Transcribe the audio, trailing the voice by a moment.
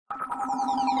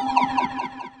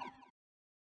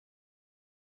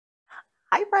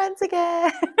Hi friends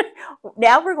again.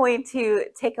 Now we're going to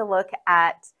take a look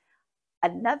at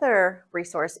another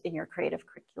resource in your creative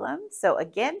curriculum. So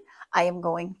again, I am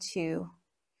going to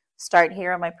start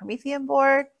here on my Promethean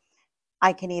board.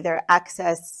 I can either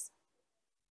access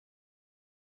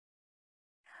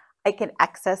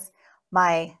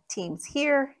my teams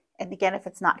here. And again, if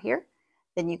it's not here,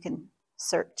 then you can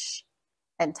search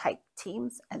and type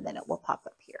teams and then it will pop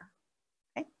up here.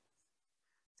 Okay.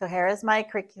 So here is my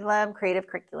creative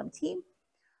curriculum team.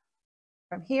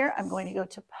 From here, I'm going to go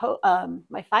to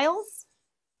my files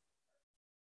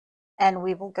and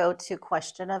we will go to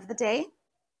question of the day.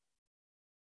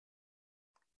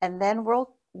 And then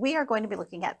we are going to be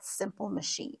looking at simple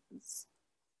machines.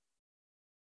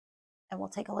 And we'll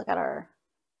take a look at our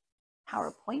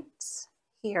PowerPoint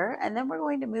here. And then we're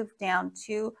going to move down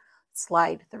to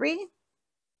slide 3.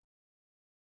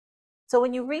 So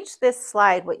when you reach this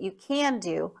slide, what you can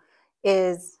do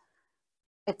is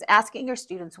it's asking your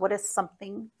students, what is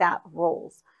something that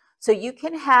rolls? So you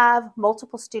can have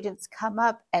multiple students come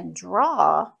up and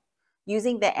draw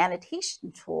using the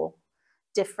annotation tool,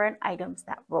 different items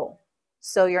that roll.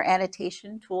 So your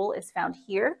annotation tool is found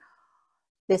here.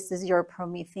 This is your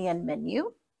Promethean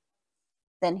menu.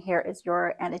 Then here is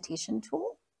your annotation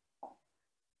tool.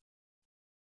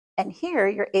 And here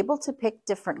you're able to pick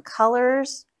different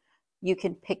colors. You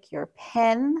can pick your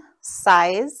pen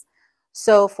size.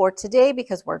 So for today,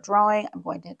 because we're drawing, I'm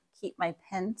going to keep my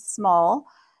pen small.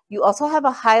 You also have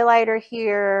a highlighter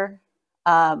here.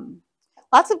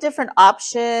 Lots of different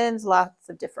options, lots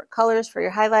of different colors for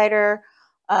your highlighter.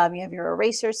 You have your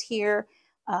erasers here.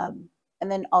 And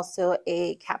then also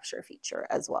a capture feature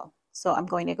as well. So I'm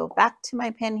going to go back to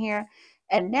my pen here.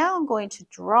 And now I'm going to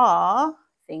draw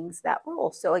things that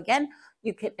roll. So again,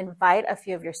 you can invite a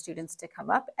few of your students to come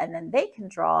up and then they can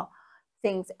draw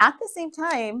things at the same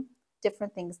time,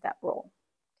 different things that roll.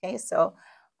 Okay, so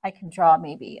I can draw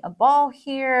maybe a ball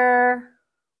here,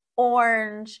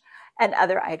 orange, and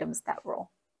other items that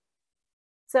roll.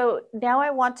 So now I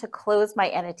want to close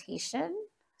my annotation.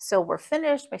 So we're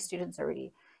finished. My students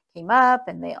already came up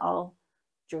and they all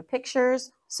drew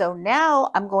pictures. So now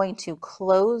I'm going to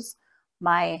close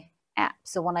my app.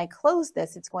 So when I close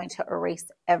this, it's going to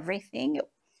erase everything.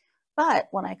 But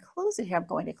when I close it here, I'm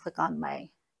going to click on my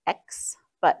X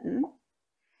button.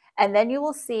 And then you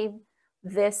will see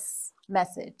this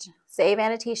message, save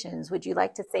annotations. Would you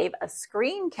like to save a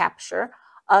screen capture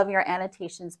of your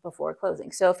annotations before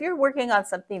closing? So if you're working on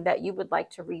something that you would like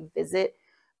to revisit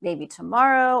maybe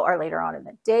tomorrow or later on in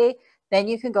the day, then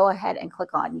you can go ahead and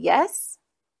click on yes.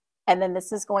 And then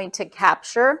this is going to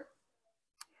capture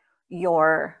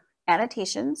your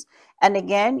annotations. And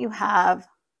again, you have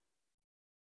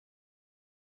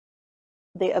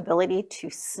the ability to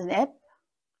snip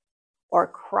or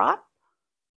crop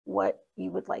what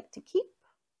you would like to keep.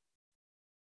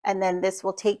 And then this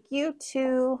will take you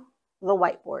to the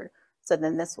whiteboard. So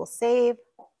then this will save.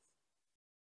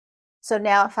 So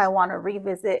now if I want to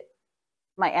revisit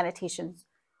my annotations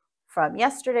from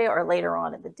yesterday or later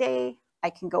on in the day,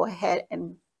 I can go ahead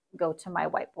and go to my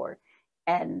whiteboard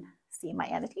and see my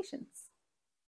annotations.